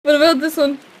about this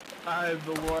one? I'm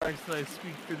the Lord, so I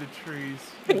speak through the trees.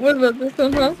 What about this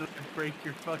one, huh? Break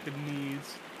your fucking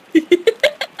knees.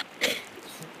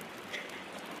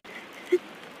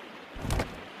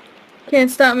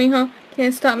 Can't stop me, huh?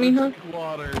 Can't stop me, huh? Drink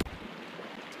water.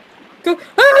 Go.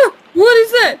 Ah! What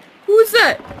is that? Who is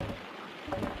that?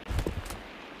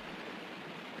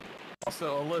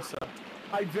 Also, Alyssa,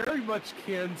 I very much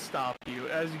can stop you,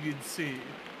 as you can see.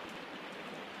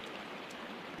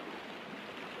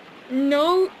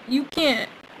 No, you can't.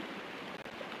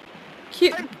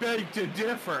 I beg to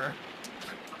differ.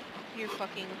 You're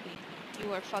fucking with me.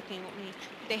 You are fucking with me.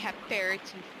 They have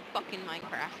ferrets in fucking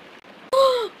Minecraft.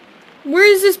 Where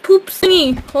is this poop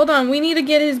thingy? Hold on, we need to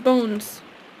get his bones.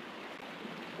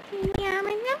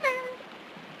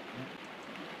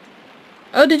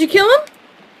 Oh, did you kill him?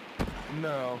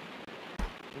 No. It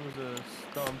was a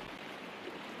stump.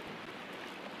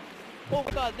 Oh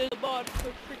god, there's a mod for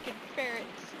freaking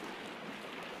ferrets.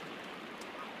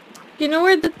 You know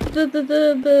where the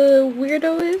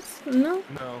weirdo is? No?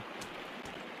 No.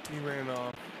 He ran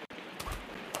off.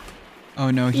 Oh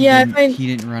no, he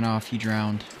didn't run off, he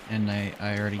drowned. And I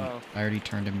already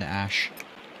turned him to ash.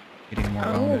 Getting more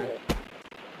bone.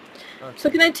 Okay. So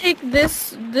can I take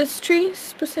this tree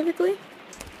specifically?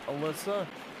 Alyssa?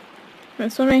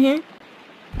 This one right here?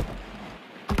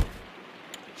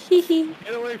 Hehe.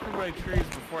 Get away from my trees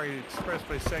before I express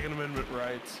my Second Amendment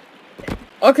rights.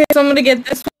 Okay, so I'm gonna get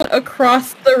this one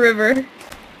across the river.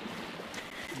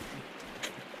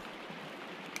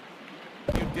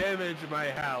 You damage my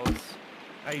house.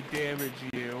 I damage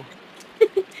you.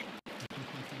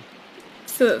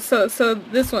 So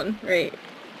this one, right?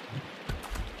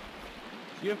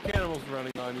 You have cannibals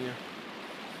running on you.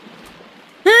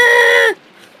 Ah!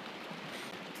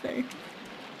 Sorry.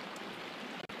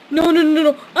 No,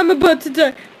 I'm about to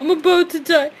die. I'm about to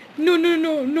die. No.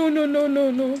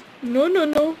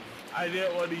 I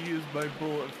didn't want to use my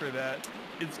bullet for that.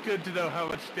 It's good to know how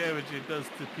much damage it does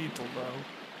to people, though.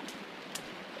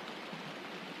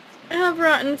 I have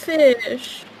rotten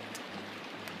fish.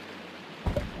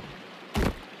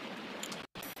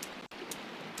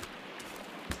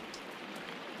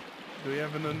 Do we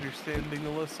have an understanding,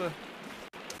 Alyssa?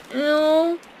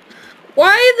 No.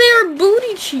 Why their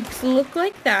booty cheeks look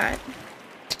like that?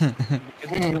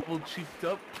 It's a little cheeked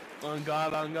up. On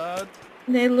God, on God.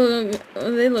 They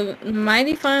look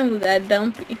mighty fine with that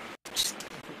dumpy.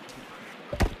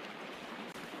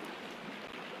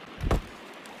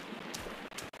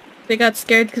 They got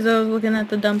scared because I was looking at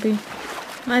the dumpy.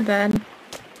 My bad.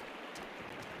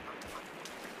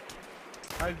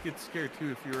 I'd get scared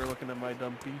too if you were looking at my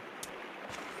dumpy.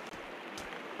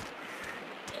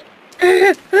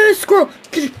 Squirrel!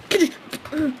 Get it!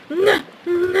 Nah.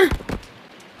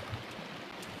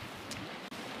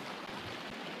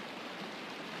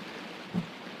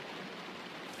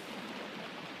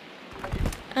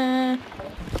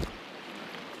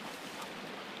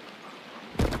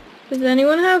 Does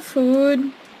anyone have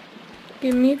food?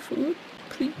 Give me food,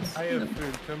 please. I have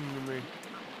food. Come to me.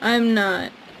 I'm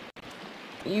not.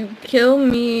 You kill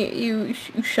me. You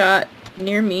shot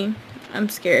near me. I'm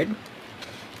scared.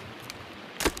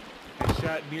 I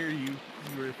shot near you.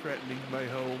 You were threatening my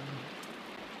home.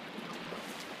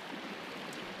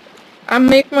 I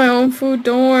make my own food.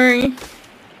 Don't worry.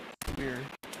 Here.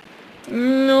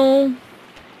 No.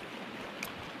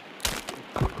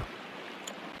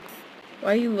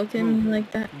 Why are you looking at me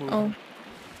like that? Move. Oh.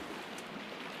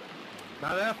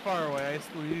 Not that far away. I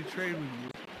still need to trade with you.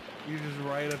 You're just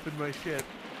right up in my shit.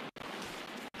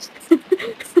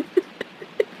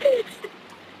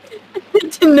 I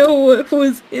didn't know what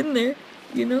was in there,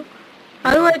 you know?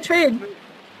 How do I trade? Did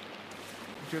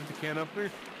you have the can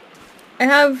opener? I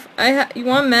have, you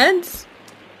want meds?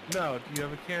 No, do you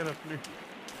have a can opener?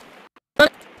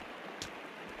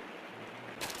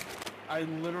 I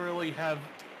literally have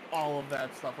all of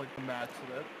that stuff, like the mats of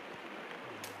it.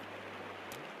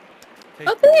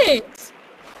 Oh, thanks!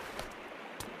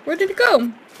 Where did it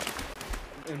go?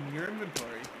 In your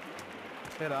inventory.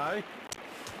 Hit I.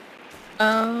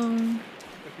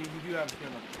 Okay, you do have a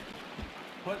can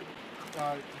opener.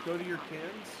 Go to your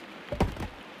cans.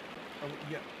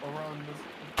 Yeah, around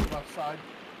the left side.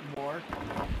 More.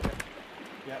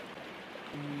 Yeah.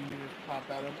 And you just pop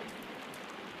that open.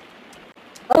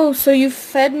 Oh, so you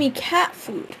fed me cat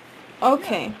food.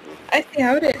 Okay. Yeah. I see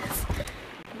how it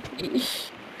is.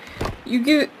 You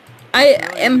give...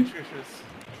 Am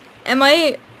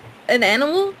I an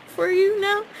animal for you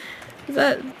now? Is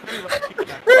that...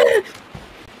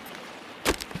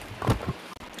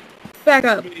 Back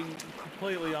up. Being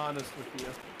completely honest with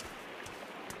you.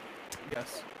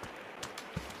 Yes.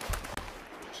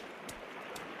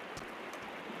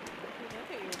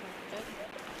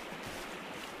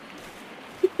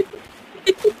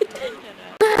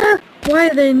 Why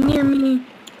are they near me?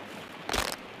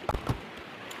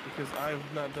 Because I've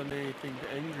not done anything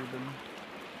to anger them.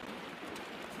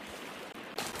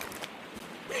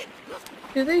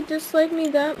 Do they dislike me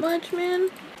that much, man?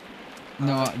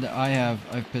 No, I've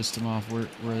pissed them off. Where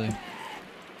are they?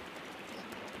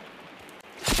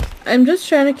 I'm just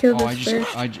trying to kill this fish.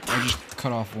 I just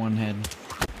cut off one head.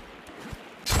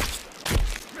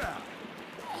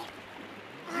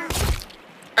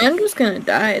 I'm just gonna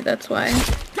die, that's why.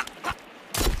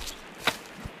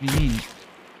 What do you mean?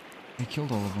 I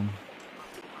killed all of them.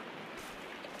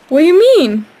 What do you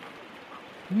mean?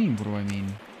 What do you mean, what do I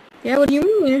mean? Yeah, what do you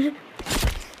mean?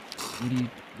 What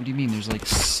do you mean? There's like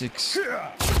 6,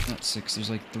 not 6,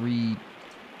 there's like 3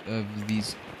 of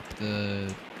those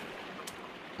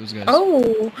guys.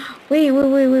 Oh, wait,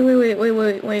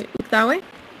 that way?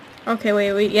 Okay,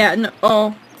 wait, yeah, no,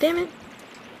 oh, damn it.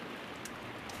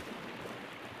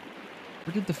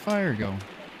 Where did the fire go?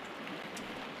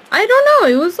 I don't know,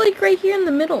 it was like right here in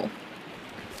the middle.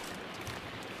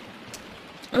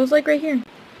 It was like right here.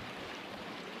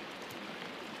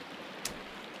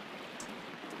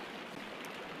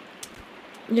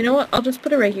 You know what? I'll just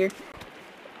put it right here.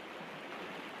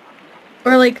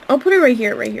 Or like, I'll put it right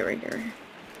here, right here.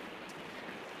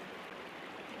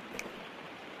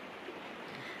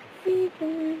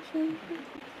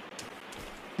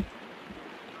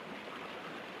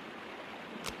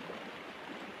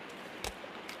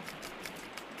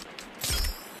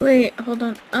 Wait, hold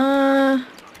on.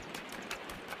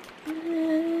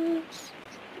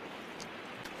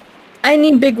 I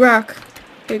need big rock.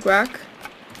 Big rock.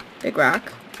 Big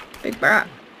rock. Big rock.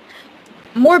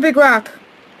 More big rock.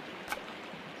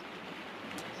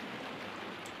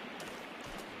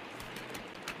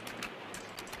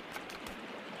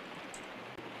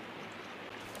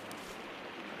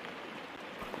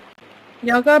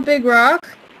 Y'all got big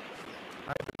rock?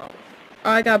 Oh,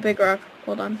 I got big rock.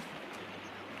 Hold on.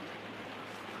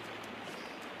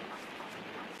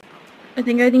 I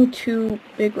think I need 2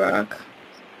 big rock.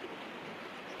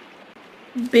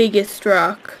 Biggest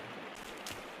rock.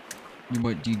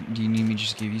 What, do you need me to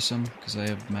just give you some? Because I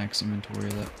have max inventory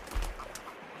of that.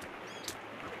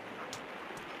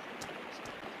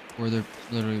 Or they're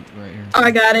literally right here. Oh,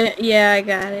 I got it. Yeah, I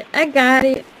got it. I got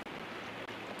it.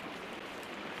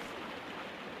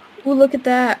 Ooh, look at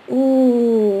that.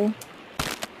 Ooh.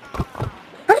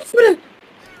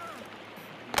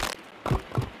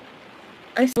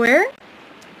 I swear?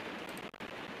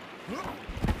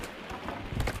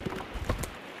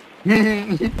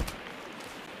 Me?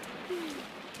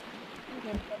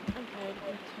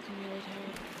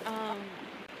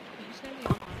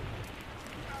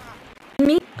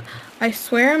 I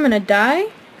swear I'm gonna die?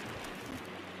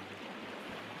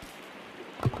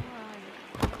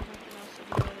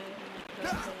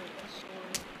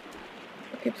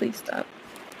 Okay, please stop.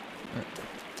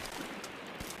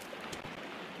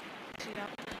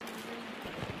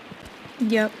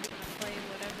 Yep.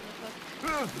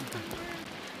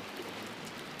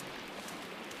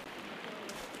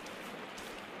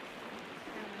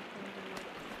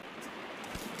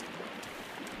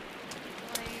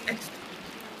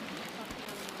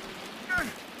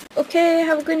 Okay,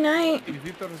 have a good night.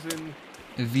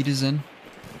 Evita's in.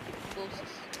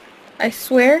 I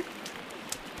swear.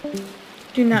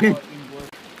 Do not.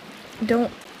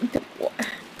 Don't.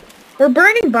 Her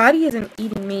burning body isn't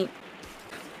eating meat.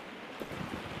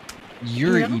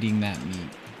 You're eating that meat.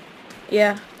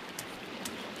 Yeah.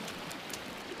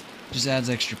 Just adds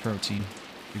extra protein.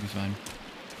 You'll be fine.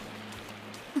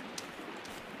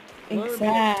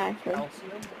 Exactly.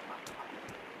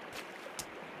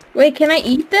 Wait, can I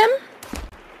eat them?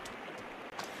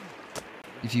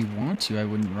 If you want to, I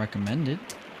wouldn't recommend it.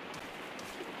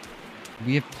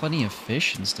 We have plenty of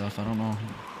fish and stuff, I don't know.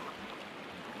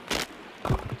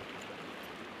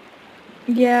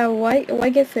 Yeah, why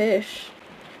get fish?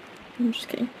 I'm just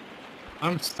kidding.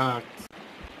 I'm stuck.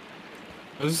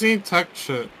 I just need tuck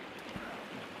shit.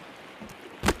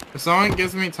 If someone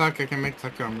gives me tuck, I can make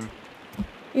tuck armor.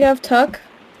 You have tuck?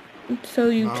 So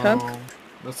you tuck?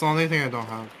 That's the only thing I don't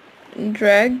have.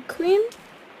 Drag queen?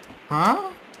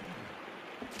 Huh?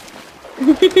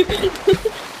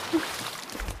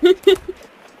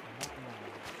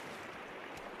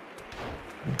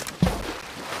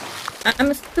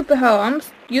 I'm a stupid hoe.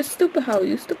 You stupid hoe.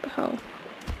 You stupid hoe.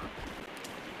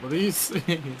 What are you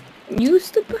saying? You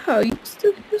stupid hoe. You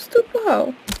stupid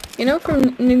hoe. You know from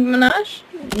Nicki Minaj?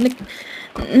 Nicki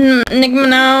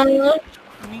Minaj.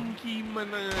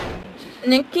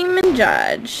 Nicki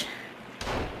Minaj.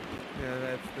 Yeah,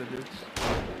 that's the bitch.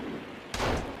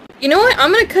 You know what?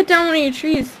 I'm gonna cut down one of your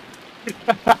trees.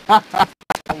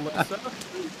 Alyssa,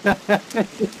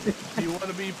 do you want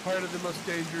to be part of the most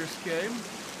dangerous game?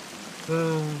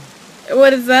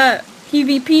 What is that?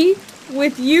 PvP?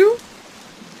 With you?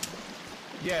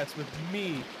 Yes, with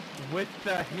me. With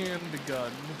the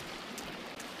handgun.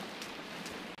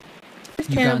 There's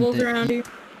You got cannibals around the, here.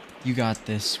 you got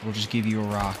this. We'll just give you a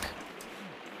rock.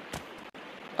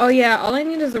 Oh yeah, all I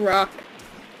need is a rock.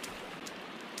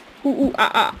 Ooh,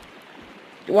 ah, ah.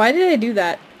 Why did I do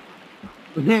that?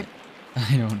 I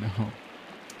don't know.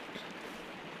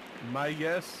 My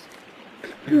guess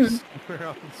is somewhere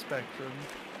on the spectrum.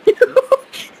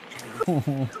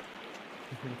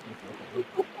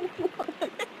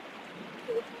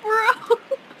 Bro!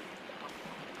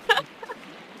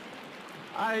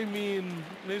 I mean,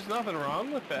 there's nothing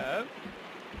wrong with that.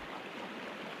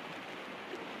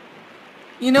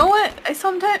 You know what? I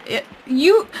sometimes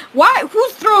why?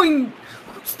 Who's throwing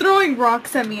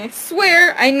rocks at me? I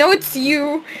swear, I know it's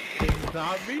you. It's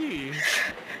not me.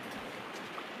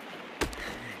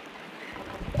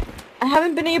 I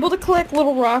haven't been able to collect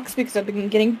little rocks because I've been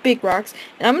getting big rocks,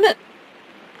 and I'm gonna.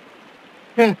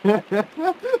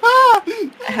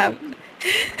 I have.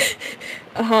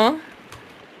 Uh-huh.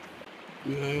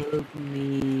 Help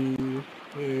me.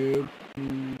 Help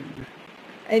me.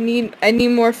 I need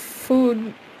more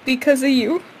food because of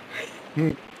you.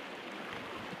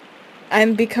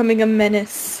 I'm becoming a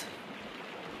menace.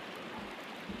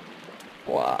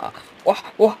 Wah, wah,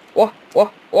 wah, wah,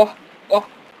 wah, wah, wah,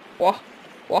 wah,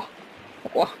 wah,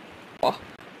 wah, wah.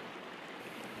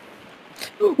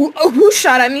 Who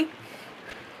shot at me?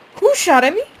 Who shot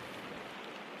at me?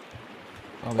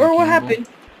 Probably Or what cannibal. happened?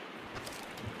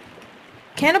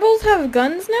 Cannibals have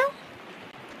guns now?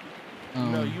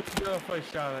 No, you would know if I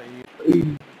shot at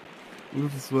you.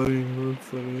 That's funny. That's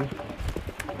funny.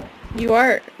 You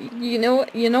are. You know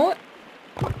what? You know what?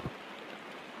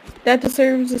 That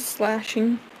deserves a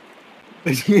slashing.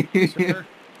 Sir,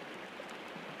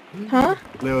 Huh?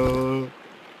 Hello.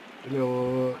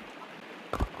 Hello.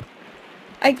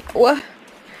 What?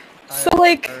 I So have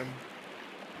like, arm.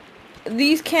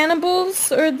 these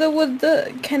cannibals or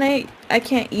I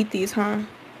can't eat these, huh?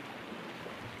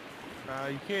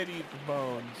 You can't eat the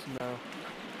bones, no.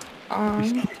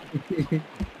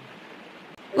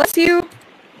 Bless you.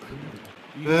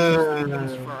 You can use the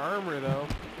bones for armor, though.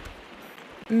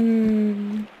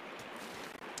 Mmm.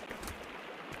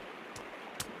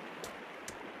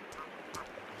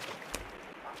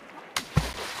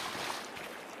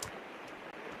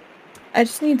 I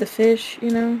just need the fish, you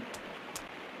know?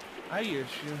 I get you.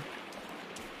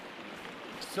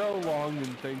 So long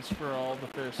and thanks for all the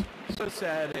fish. So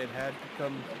sad it had to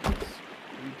come to this.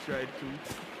 We tried to...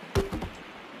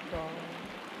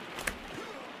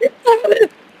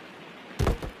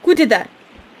 Who did that?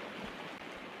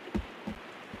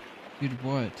 Dude,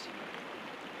 what?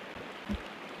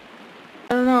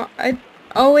 I don't know.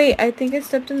 Oh wait, I think I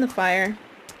stepped in the fire.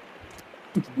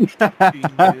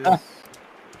 Genius.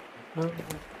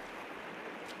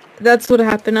 That's what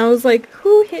happened. I was like,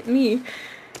 who hit me?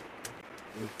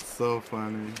 It's so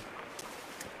funny.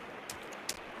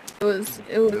 It was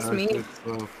Gosh, me. it's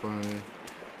so funny.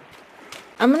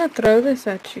 I'm gonna throw this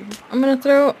at you. I'm gonna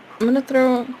throw.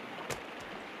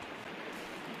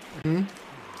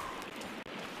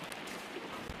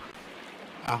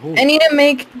 I need to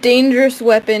make dangerous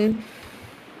weapon.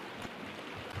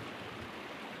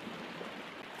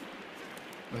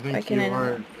 I think you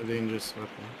are a dangerous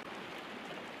weapon.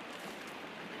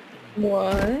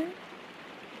 What?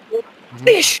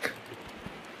 Fish!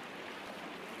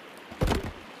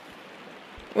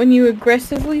 When you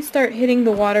aggressively start hitting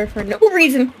the water for no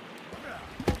reason.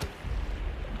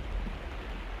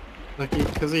 Lucky,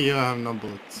 because of you, I have no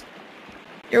bullets.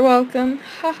 You're welcome.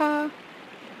 Haha.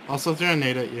 Also threw a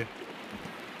nade at you.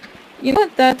 You know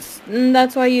what?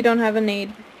 That's why you don't have a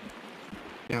nade.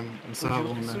 Yeah, I'm so Would you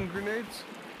having like that. some grenades?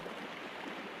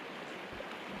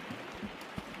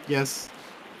 Yes.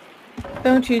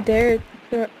 Don't you dare.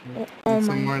 Oh Need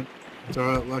some my. more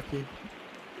throw it, Lucky.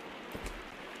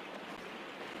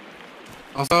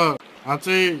 Also,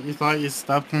 after you thought you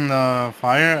stepped in the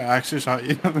fire, I actually shot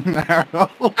you with an arrow.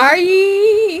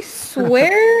 I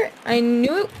swear I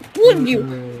knew it would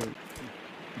you.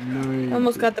 No,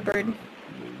 Almost got the bird.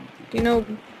 You know,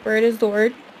 bird is the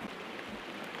word.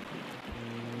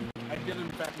 I did in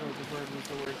fact know the bird was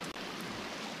the word.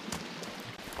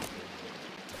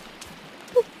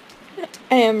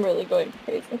 I am really going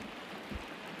crazy.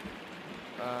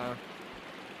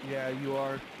 Yeah, you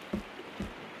are.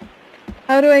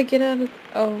 How do I get out of...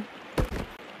 Oh.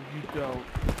 You don't.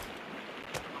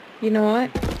 You know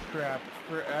what? Crap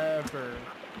forever.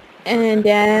 And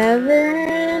ever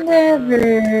and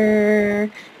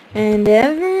ever. And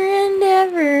ever and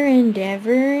ever and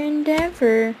ever and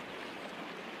ever.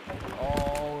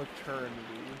 All eternity.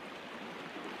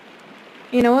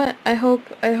 You know what? I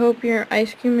hope your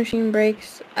ice cream machine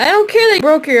breaks. I don't care that you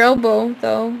broke your elbow,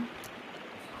 though.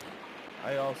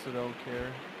 I also don't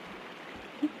care.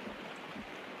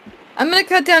 I'm gonna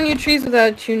cut down your trees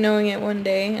without you knowing it one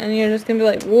day, and you're just gonna be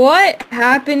like, what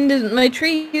happened to my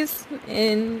trees?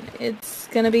 And it's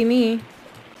gonna be me.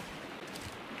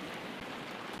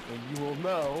 And you will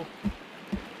know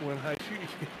when I shoot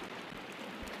you.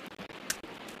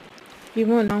 You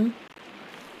won't know.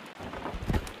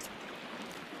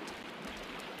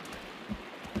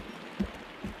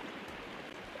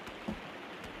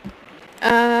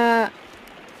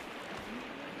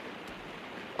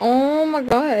 Oh my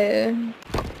god.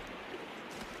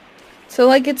 So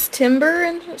like it's Timber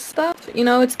and stuff? You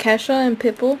know, it's Kesha and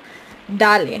Pitbull.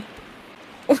 Dale.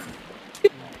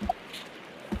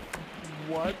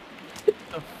 What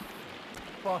the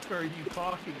fuck are you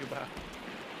talking about?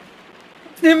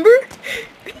 Timber?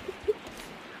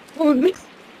 Un,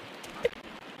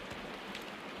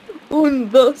 un,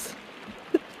 dos.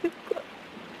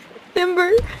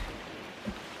 Timber.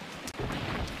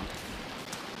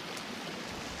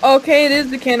 Okay, it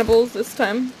is the cannibals this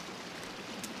time.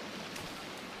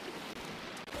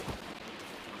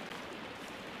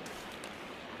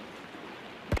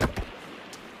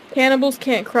 Cannibals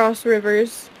can't cross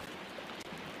rivers.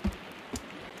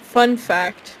 Fun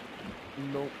fact.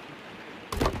 Nope.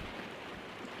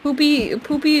 Poopy,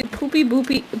 boopy, poop,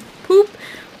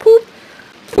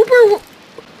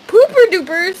 pooper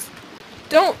doopers.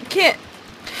 Can't.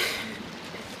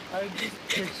 I'm just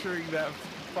picturing that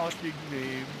fucking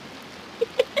name.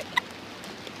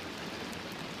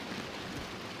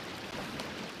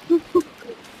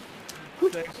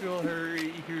 Sexual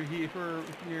hurry,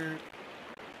 here.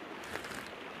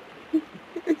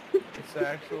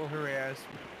 Sexual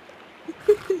harassment.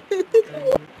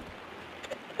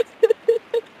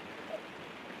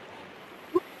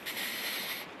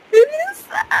 It is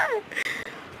that.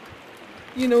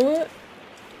 You know what?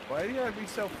 Why do you gotta be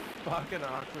so fucking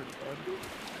awkward, bud?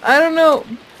 I don't know,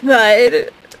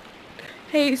 but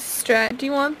hey, Strat, do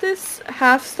you want this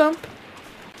half stump?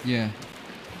 Yeah.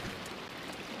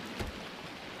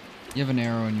 You have an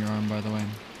arrow in your arm, by the way.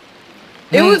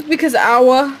 It was because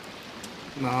Awa.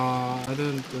 No, I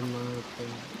didn't do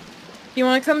nothing. You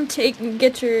want to come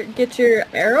get your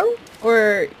arrow,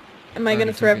 or am I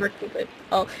gonna took forever keep it?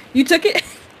 Oh, you took it.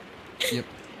 Yep.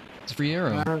 It's a free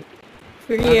arrow.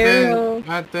 Free arrow.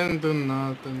 I didn't do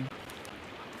nothing.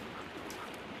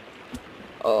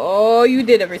 Oh, you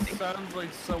did everything. Sounds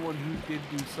like someone who did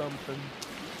do something.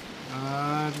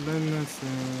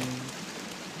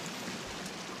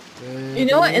 You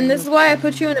know what? And this is why I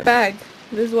put you in a bag.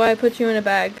 This is why I put you in a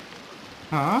bag.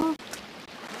 Huh?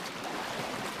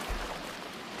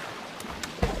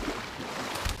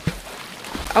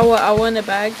 I want a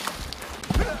bag.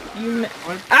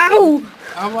 Ow!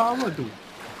 What do?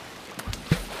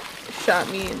 Shot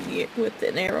me in the with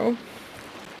an arrow.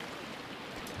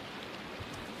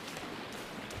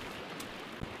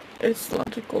 It's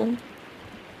logical.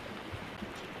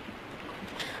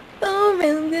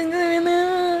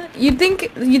 You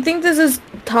think this is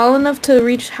tall enough to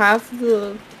reach half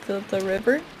the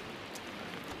river?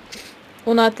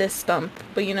 Well, not this stump,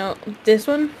 but you know, this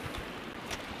one?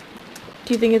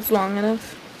 Do you think it's long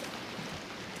enough?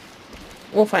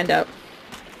 We'll find out.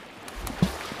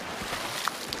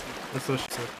 That's what she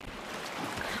said.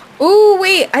 Ooh,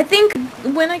 wait, I think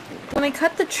when I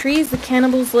cut the trees, the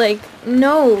cannibal's like,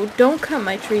 no, don't cut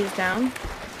my trees down.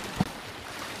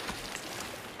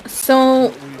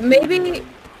 So maybe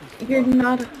you're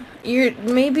not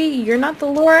the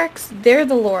Lorax, they're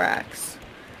the Lorax.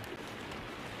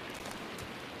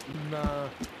 Nah.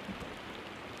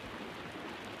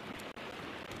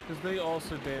 Because they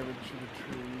also damage the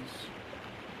trees.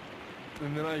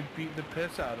 And then I beat the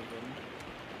piss out of them.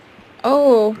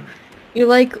 Oh, you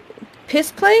like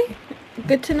piss play?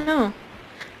 Good to know.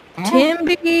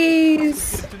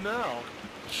 Timbies! Good to know.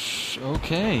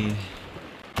 Okay.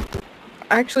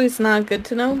 Actually, it's not good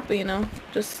to know, but you know,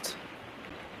 just...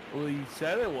 Well, you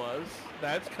said it was.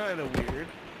 That's kind of weird.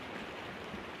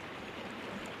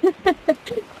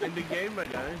 In the game, my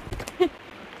guy.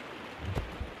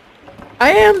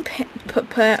 I am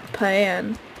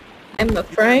pan. I'm a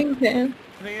frying pan.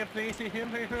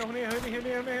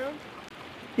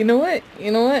 You know what?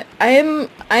 You know what? I am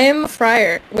a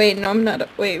fryer. Wait, no, I'm not.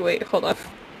 Wait, hold on.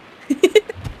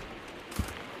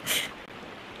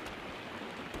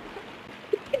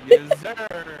 Yes,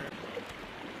 sir.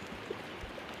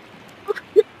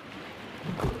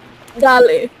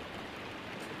 Dale.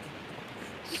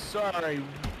 Sorry,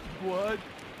 what?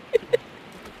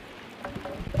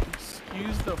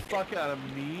 Excuse the fuck out of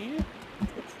me?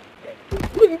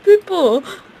 People.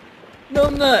 No,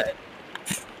 I'm not.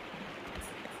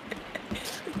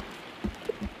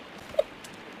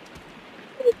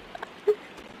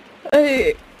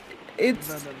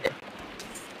 It's... No.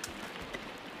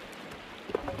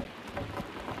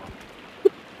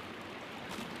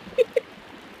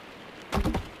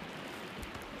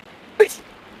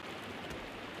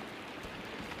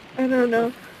 I don't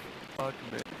know. Fuck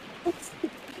me.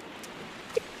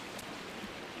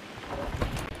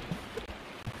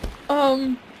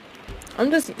 I'm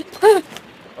just...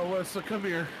 Alyssa, come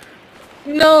here.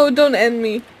 No, don't end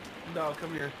me. No,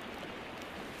 come here.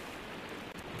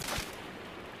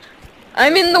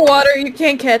 I'm in the water, you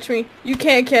can't catch me. You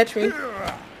can't catch me.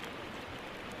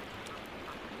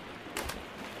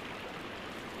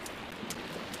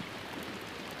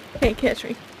 Can't catch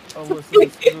me. Alyssa,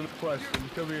 this isn't a question.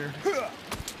 Come here.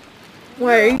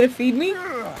 Why, are you gonna feed me?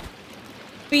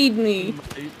 Feed me.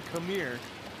 Come here.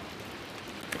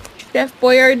 Chef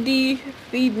Boyardee,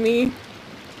 feed me.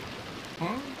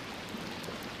 Huh?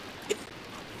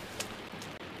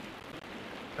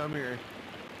 Come here.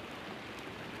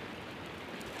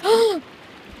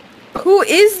 Who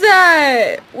is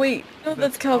that? Wait, no,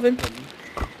 that's Calvin.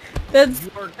 That's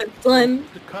You are Glenn.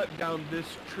 to cut down this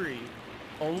tree.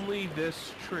 Only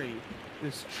this tree.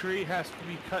 This tree has to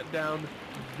be cut down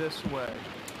this way.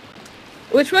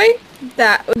 Which way?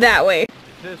 That way.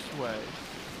 This way.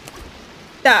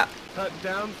 That. Cut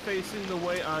down facing the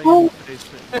way I Oh. am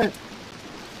facing.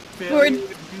 Failure to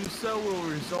do so will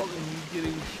result in you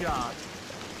getting shot.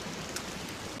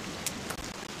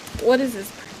 What is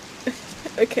this?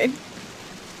 Okay.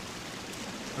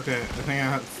 Okay, I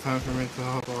think it's time for me to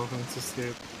hop off and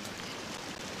escape.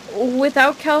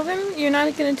 Without Calvin? You're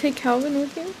not gonna take Calvin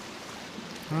with you?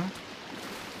 Huh?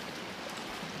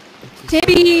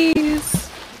 Titties!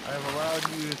 I have allowed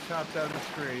you to chop down the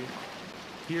tree.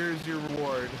 Here's your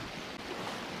reward.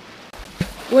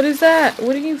 What is that?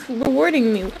 What are you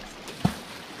rewarding me with?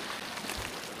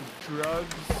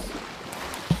 Drugs.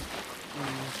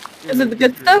 Is it the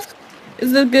good stuff?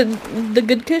 Is it the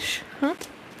good kish? Huh?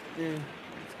 Yeah,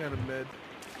 it's kind of mid.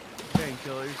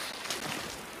 Painkillers.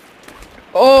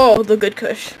 Oh, the good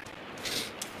kush.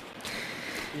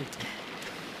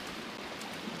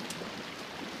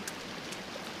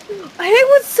 Hey,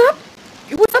 what's up?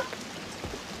 What's up?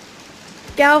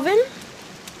 Galvin?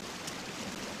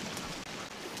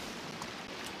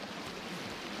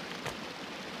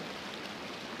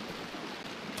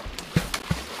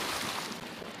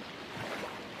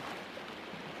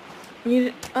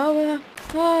 You,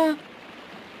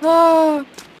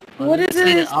 what is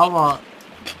this? Allah.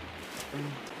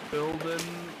 I'm building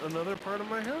another part of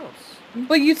my house.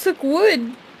 But you took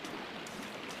wood.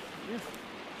 Yeah.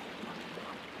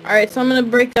 Alright, so I'm gonna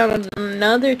break down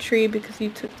another tree because you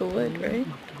took the wood, right?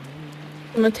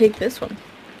 I'm gonna take this one.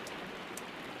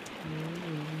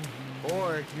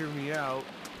 Or, hear me out,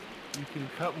 you can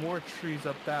cut more trees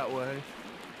up that way.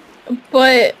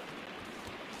 But...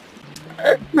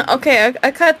 okay,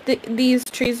 I cut these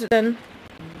trees then.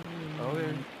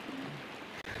 Okay.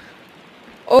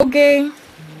 Okay.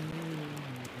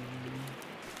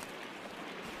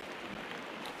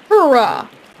 Hurrah!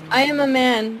 I am a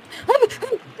man.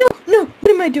 No,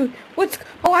 what am I doing? What's...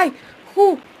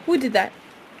 oh, who did that?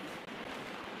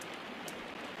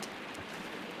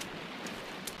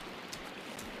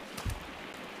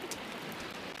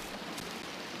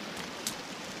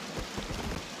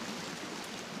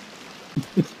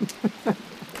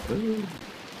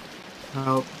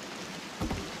 Help.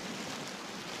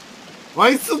 Why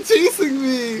are you still chasing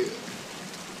me?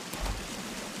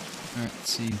 Alright, let's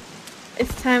see.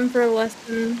 It's time for a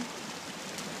lesson.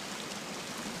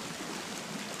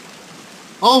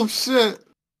 Oh shit!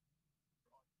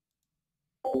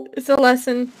 It's a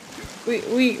lesson.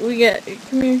 We get...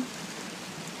 come here.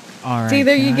 Alright, It's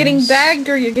either you're getting guys. bagged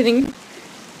or you're getting...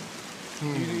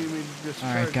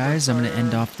 Alright guys, I'm gonna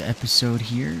end off the episode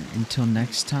here. Until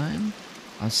next time,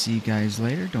 I'll see you guys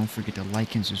later. Don't forget to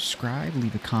like and subscribe.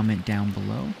 Leave a comment down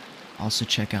below. Also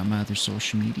check out my other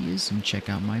social medias and check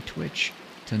out my Twitch.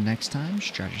 Till next time,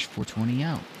 Strategist420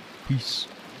 out. Peace.